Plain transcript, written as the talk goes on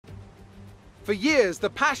For years, the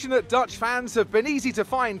passionate Dutch fans have been easy to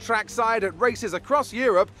find trackside at races across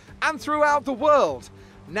Europe and throughout the world.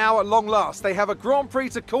 Now at long last, they have a Grand Prix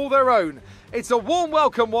to call their own. It's a warm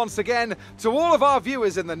welcome once again to all of our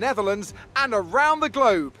viewers in the Netherlands and around the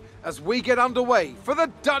globe as we get underway for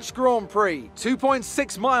the Dutch Grand Prix.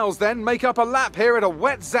 2.6 miles then make up a lap here at a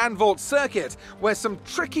wet Zandvoort circuit, where some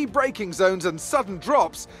tricky braking zones and sudden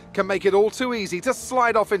drops can make it all too easy to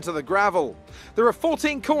slide off into the gravel. There are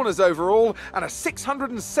 14 corners overall and a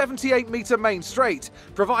 678-metre main straight,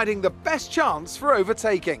 providing the best chance for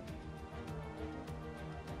overtaking.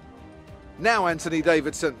 Now, Anthony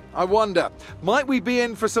Davidson, I wonder, might we be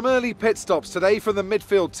in for some early pit stops today from the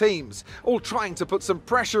midfield teams, all trying to put some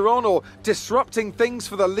pressure on or disrupting things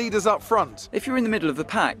for the leaders up front? If you're in the middle of the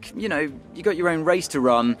pack, you got your own race to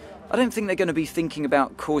run. I don't think they're going to be thinking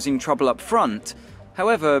about causing trouble up front.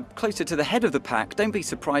 However, closer to the head of the pack, don't be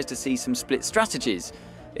surprised to see some split strategies.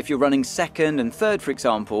 If you're running second and third, for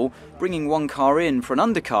example, bringing one car in for an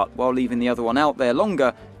undercut while leaving the other one out there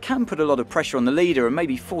longer can put a lot of pressure on the leader and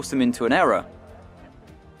maybe force them into an error.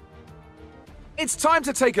 It's time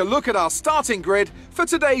to take a look at our starting grid for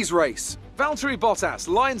today's race. Valtteri Bottas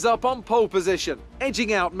lines up on pole position,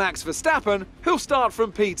 edging out Max Verstappen, who'll start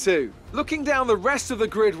from P2. Looking down the rest of the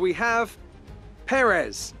grid, we have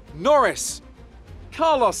Perez, Norris,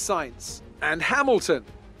 Carlos Sainz and Hamilton,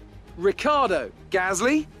 Ricciardo,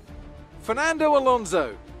 Gasly, Fernando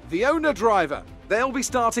Alonso, the owner driver. They'll be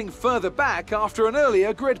starting further back after an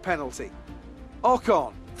earlier grid penalty.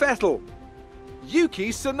 Ocon, Vettel, Yuki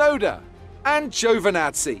Tsunoda and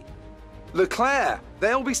Giovinazzi. Leclerc,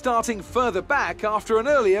 they'll be starting further back after an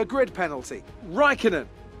earlier grid penalty. Raikkonen,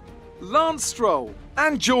 Lance Stroll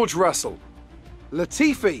and George Russell.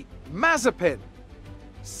 Latifi, Mazepin,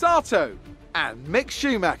 Sato and Mick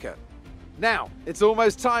Schumacher. Now, it's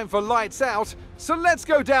almost time for lights out, so let's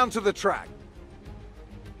go down to the track.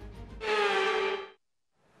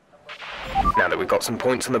 Now that we've got some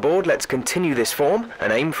points on the board, let's continue this form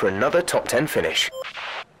and aim for another top 10 finish.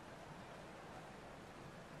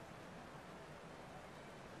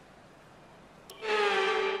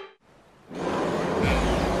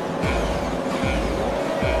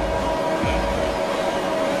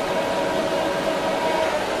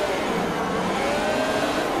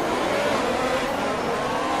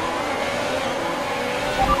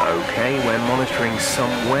 Okay, we're monitoring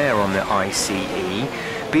somewhere on the ICE.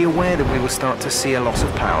 Be aware that we will start to see a loss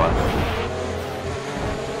of power.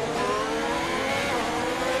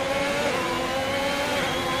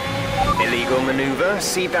 Illegal maneuver.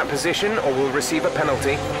 Cede that position or we'll receive a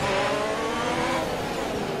penalty.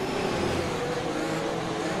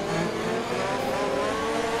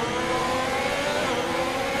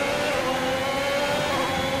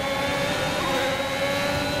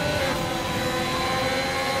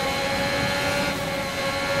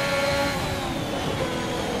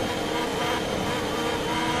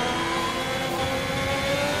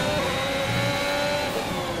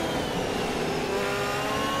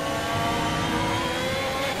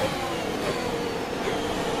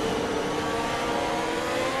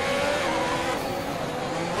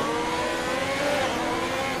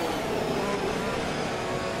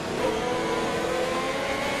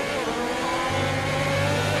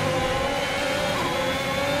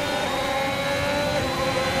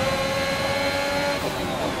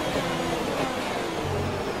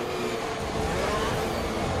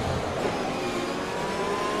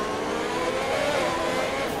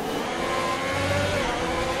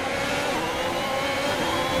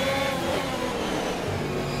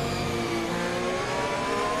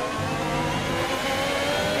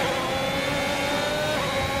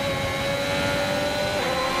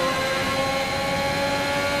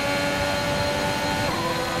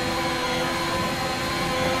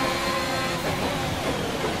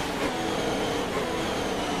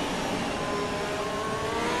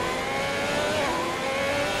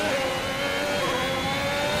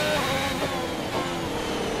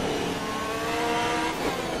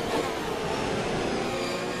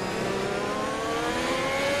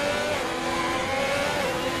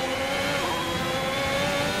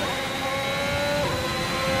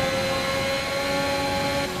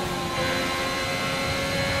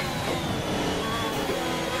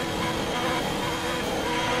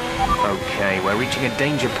 Okay, we're reaching a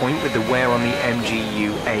danger point with the wear on the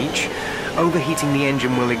MGU-H. Overheating the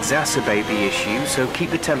engine will exacerbate the issue, so keep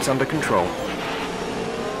the temps under control.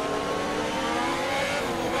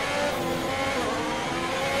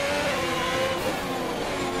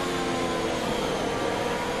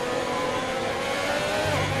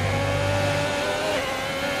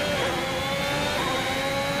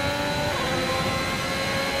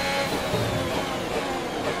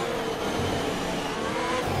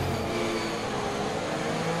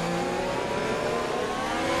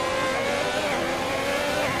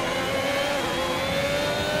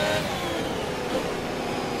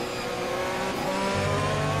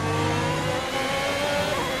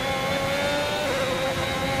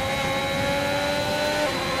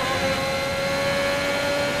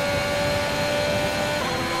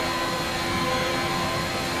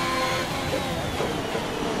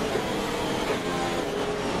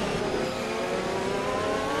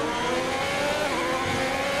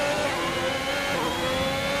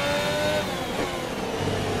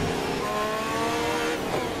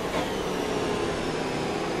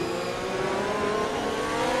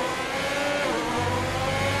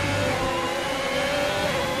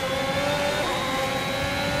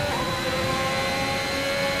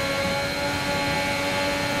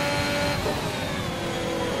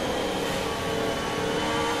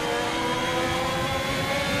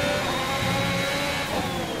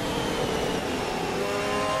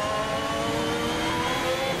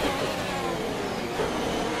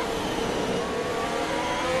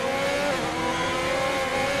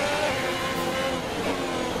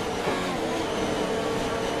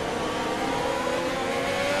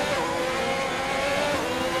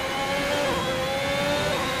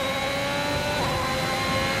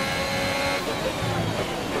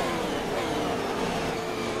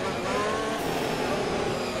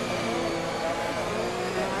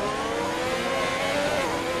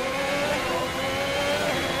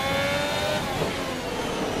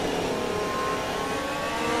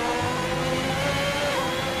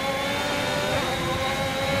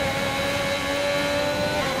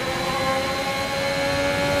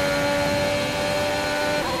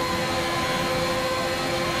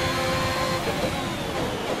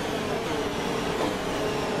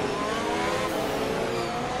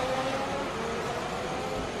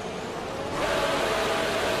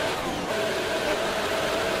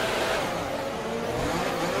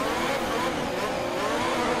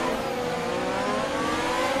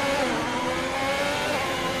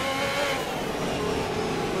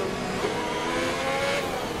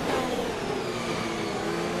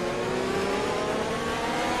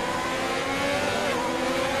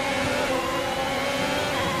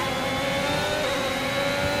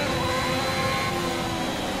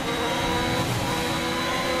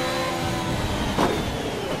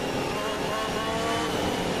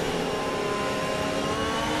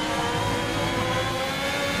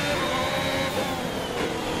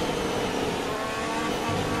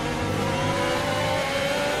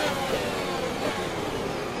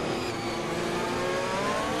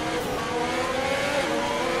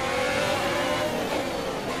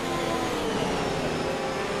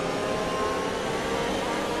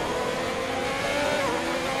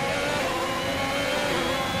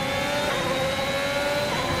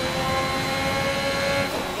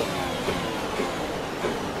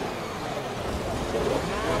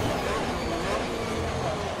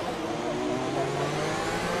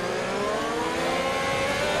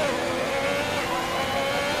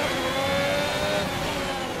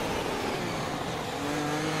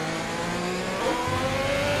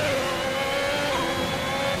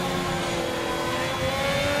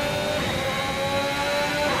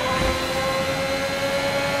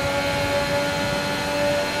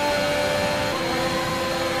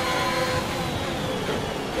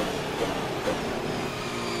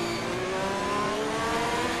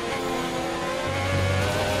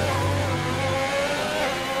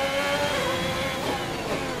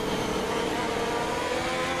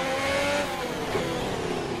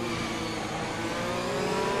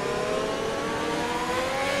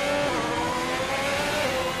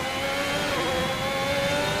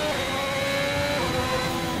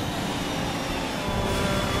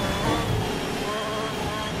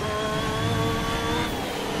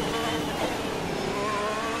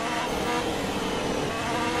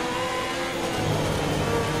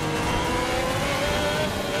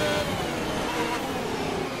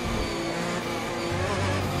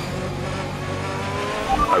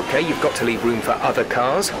 Okay, you've got to leave room for other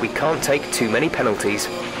cars. We can't take too many penalties.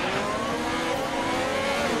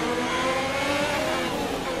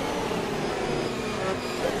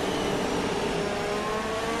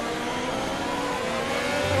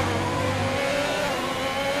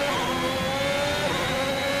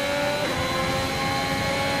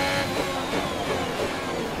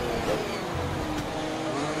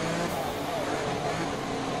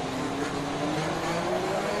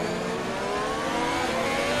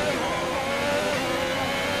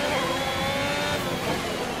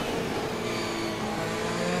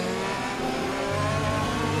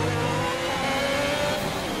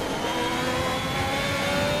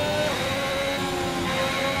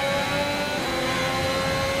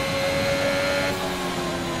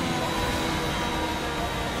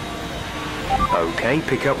 Okay,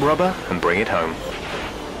 pick up rubber and bring it home.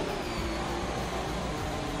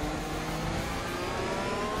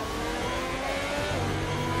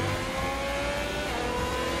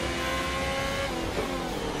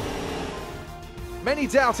 Many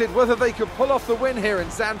doubted whether they could pull off the win here in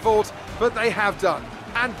Zandvoort, but they have done,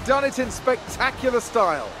 and done it in spectacular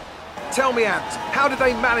style. Tell me, Ant, how did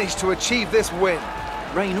they manage to achieve this win?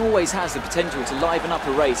 Rain always has the potential to liven up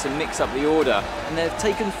a race and mix up the order, and they've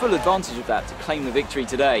taken full advantage of that to claim the victory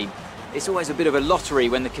today. It's always a bit of a lottery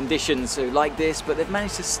when the conditions are like this, but they've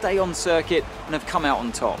managed to stay on circuit and have come out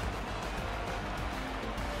on top.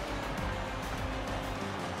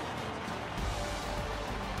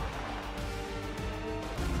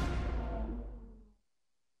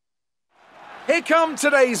 Here come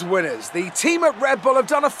today's winners. The team at Red Bull have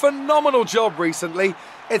done a phenomenal job recently.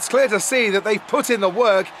 It's clear to see that they've put in the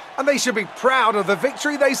work, and they should be proud of the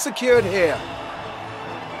victory they secured here.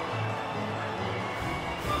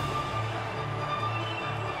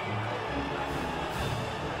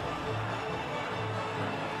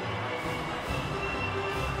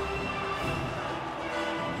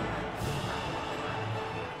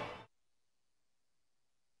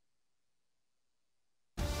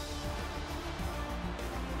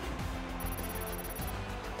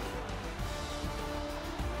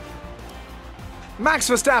 Max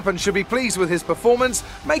Verstappen should be pleased with his performance,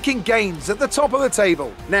 making gains at the top of the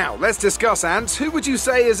table. Now, let's discuss, Ant. Who would you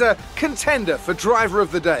say is a contender for driver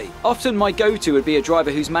of the day? Often my go-to would be a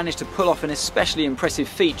driver who's managed to pull off an especially impressive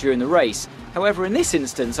feat during the race. However, in this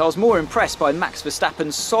instance, I was more impressed by Max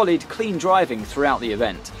Verstappen's solid, clean driving throughout the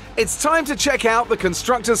event. It's time to check out the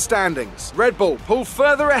constructors' standings. Red Bull pull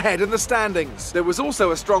further ahead in the standings. There was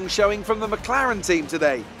also a strong showing from the McLaren team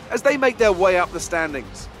today, as they make their way up the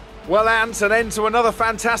standings. Well, Ant, an end to another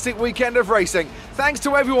fantastic weekend of racing. Thanks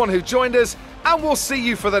to everyone who joined us, and we'll see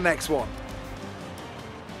you for the next one.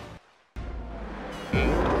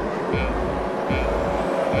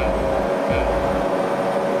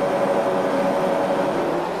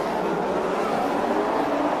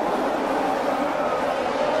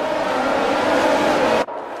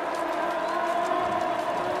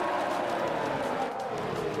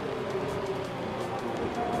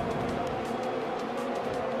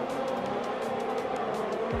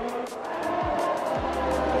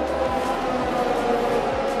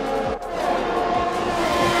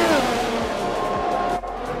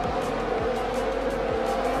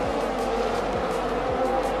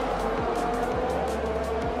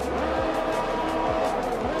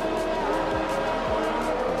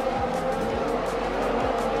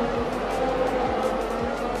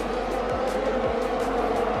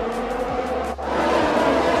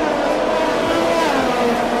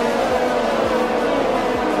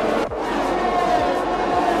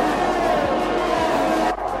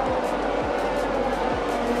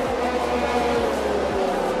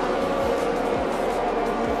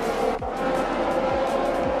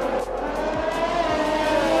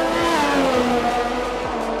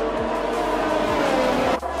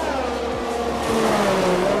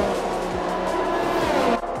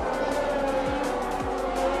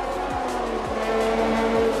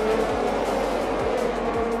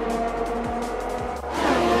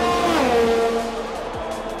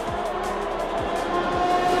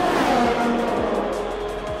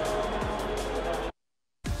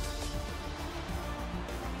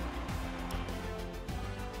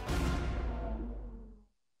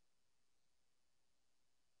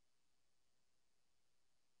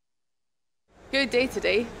 Good day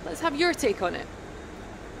today. Let's have your take on it.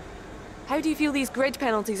 How do you feel these grid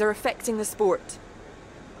penalties are affecting the sport?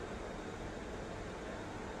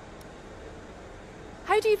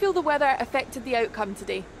 How do you feel the weather affected the outcome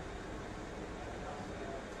today?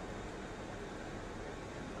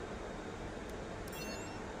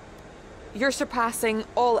 You're surpassing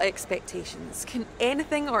all expectations. Can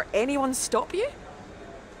anything or anyone stop you?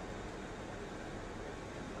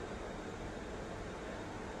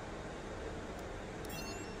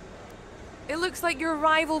 It looks like your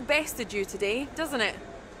rival bested you today, doesn't it?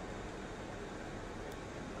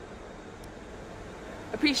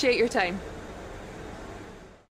 Appreciate your time.